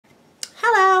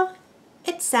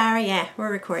Sarah. Yeah,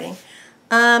 we're recording.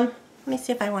 Let me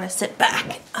see if I want to sit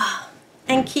back. Oh,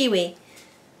 and Kiwi.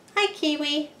 Hi,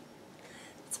 Kiwi.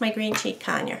 It's my green cheek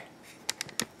conure.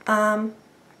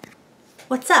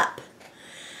 What's up?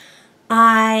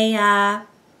 I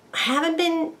haven't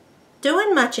been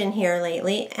doing much in here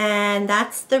lately, and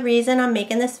that's the reason I'm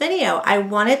making this video. I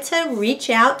wanted to reach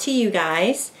out to you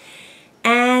guys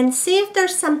and see if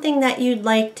there's something that you'd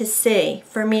like to see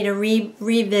for me to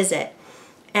revisit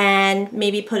and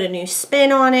maybe put a new spin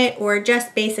on it, or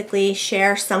just basically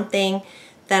share something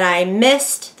that I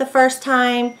missed the first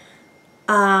time.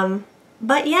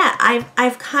 But yeah,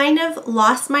 I've kind of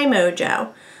lost my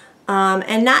mojo,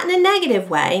 and not in a negative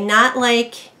way. Not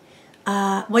like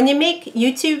when you make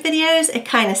YouTube videos, it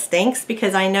kind of stinks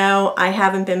because I know I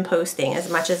haven't been posting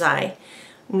as much as I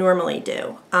normally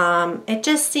do. It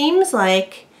just seems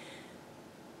like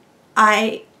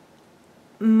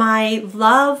my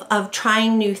love of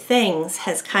trying new things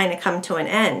has kind of come to an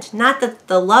end. Not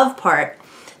the love part,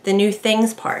 the new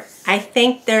things part. I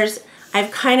think I've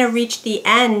kind of reached the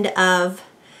end of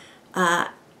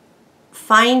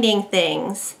finding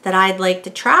things that I'd like to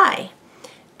try.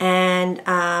 And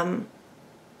now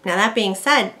that being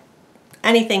said,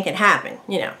 anything can happen.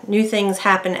 You know, new things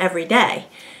happen every day.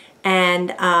 And,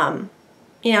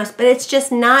 you know, but it's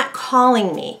just not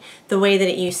calling me the way that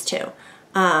it used to.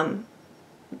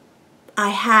 I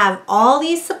have all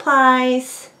these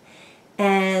supplies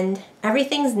and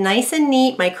everything's nice and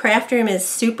neat. My craft room is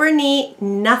super neat.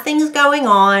 Nothing's going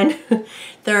on.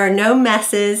 There are no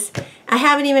messes. I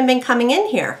haven't even been coming in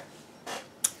here.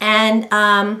 And,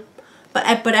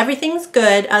 but everything's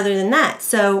good other than that.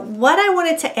 So what I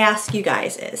wanted to ask you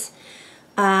guys is,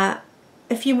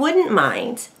 if you wouldn't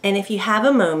mind, and if you have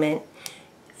a moment,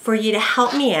 for you to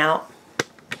help me out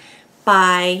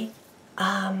by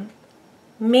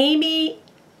maybe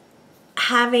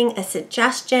having a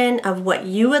suggestion of what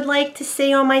you would like to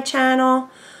see on my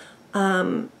channel.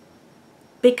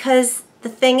 Because the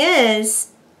thing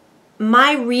is,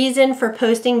 my reason for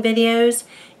posting videos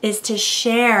is to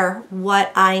share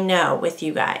what I know with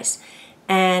you guys.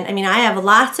 And I mean, I have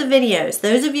lots of videos.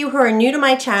 Those of you who are new to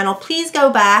my channel, please go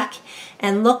back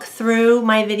and look through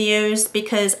my videos,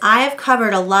 because I have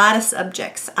covered a lot of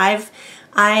subjects. I've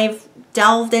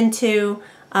delved into,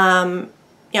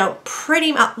 you know,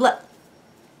 pretty much,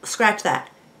 scratch that.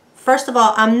 First of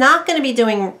all, I'm not going to be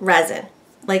doing resin.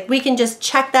 Like, we can just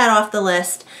check that off the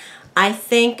list. I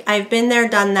think I've been there,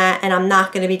 done that, and I'm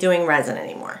not going to be doing resin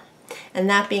anymore. And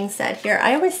that being said, here,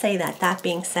 I always say that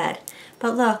being said.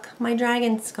 But look, my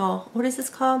dragon skull. What is this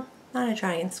called? Not a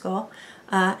dragon skull.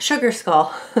 Sugar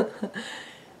skull.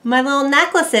 My little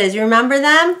necklaces, you remember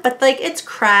them? But like, it's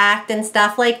cracked and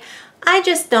stuff. Like, I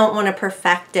just don't want to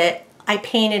perfect it. I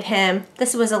painted him.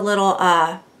 This was a little,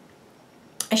 I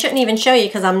shouldn't even show you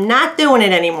because I'm not doing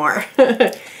it anymore.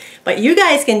 But you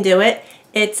guys can do it.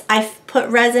 I've put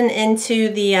resin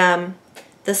into the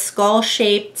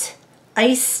skull-shaped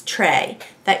ice tray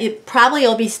that you probably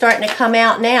will be starting to come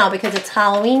out now because it's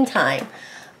Halloween time.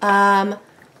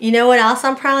 You know what else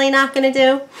I'm probably not going to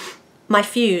do? My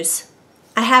fuse.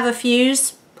 I have a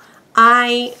fuse.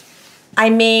 I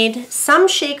made some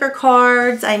shaker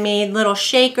cards. I made little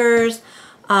shakers.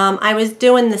 I was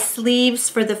doing the sleeves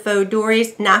for the faux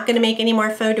dories. Not going to make any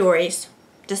more faux dories.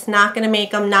 Just not going to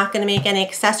make them. Not going to make any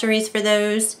accessories for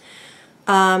those.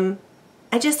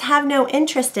 I just have no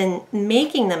interest in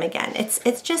making them again.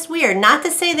 It's just weird. Not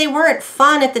to say they weren't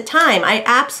fun at the time. I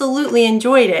absolutely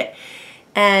enjoyed it.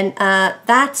 And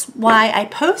that's why I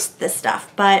post this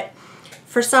stuff. But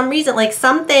for some reason, like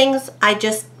some things,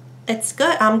 it's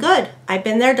good. I'm good. I've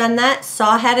been there, done that,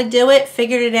 saw how to do it,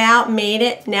 figured it out, made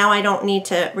it. Now I don't need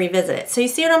to revisit it. So you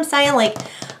see what I'm saying? Like,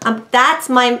 that's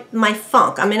my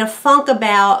funk. I'm in a funk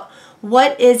about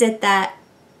what is it that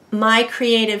my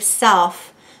creative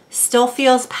self still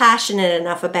feels passionate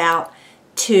enough about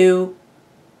to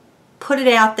put it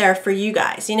out there for you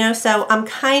guys, you know? So I'm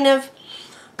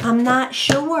not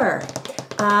sure.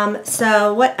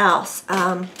 So what else?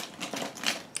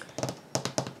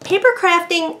 Paper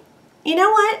crafting, you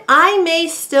know what? I may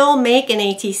still make an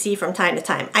ATC from time to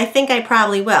time. I think I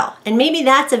probably will. And maybe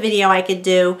that's a video I could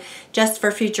do just for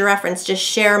future reference, just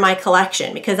share my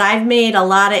collection, because I've made a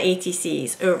lot of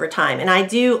ATCs over time. And I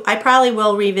probably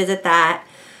will revisit that.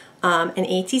 An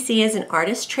ATC is an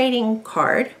artist trading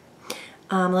card.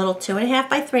 A little 2.5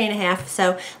 by 3.5.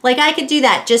 So like I could do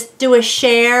that, just do a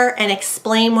share and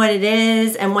explain what it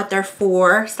is and what they're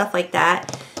for, stuff like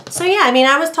that. So yeah, I mean,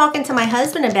 I was talking to my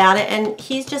husband about it and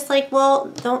he's just like, well,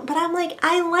 don't, but I'm like,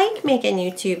 I like making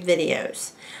YouTube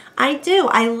videos. I do.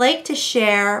 I like to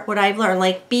share what I've learned,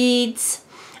 like beads.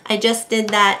 I just did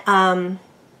that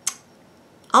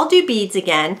I'll do beads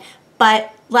again,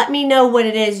 but let me know what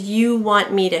it is you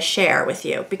want me to share with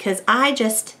you, because I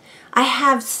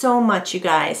have so much, you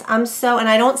guys. And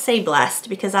I don't say blessed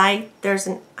because I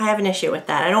have an issue with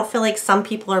that. I don't feel like some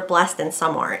people are blessed and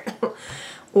some aren't.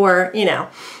 Or, you know.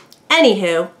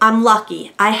 Anywho, I'm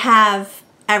lucky. I have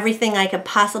everything I could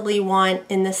possibly want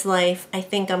in this life. I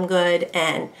think I'm good,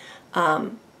 and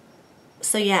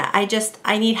so yeah,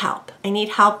 I need help. I need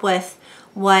help with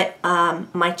what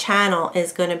my channel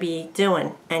is going to be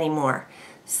doing anymore.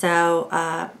 So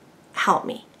help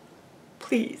me.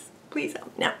 Please. Please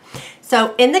help me. Now,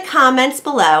 so in the comments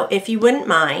below, if you wouldn't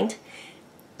mind,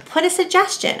 put a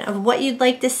suggestion of what you'd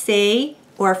like to see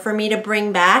or for me to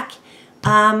bring back,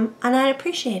 and I'd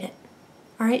appreciate it.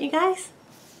 All right, you guys?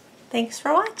 Thanks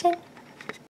for watching.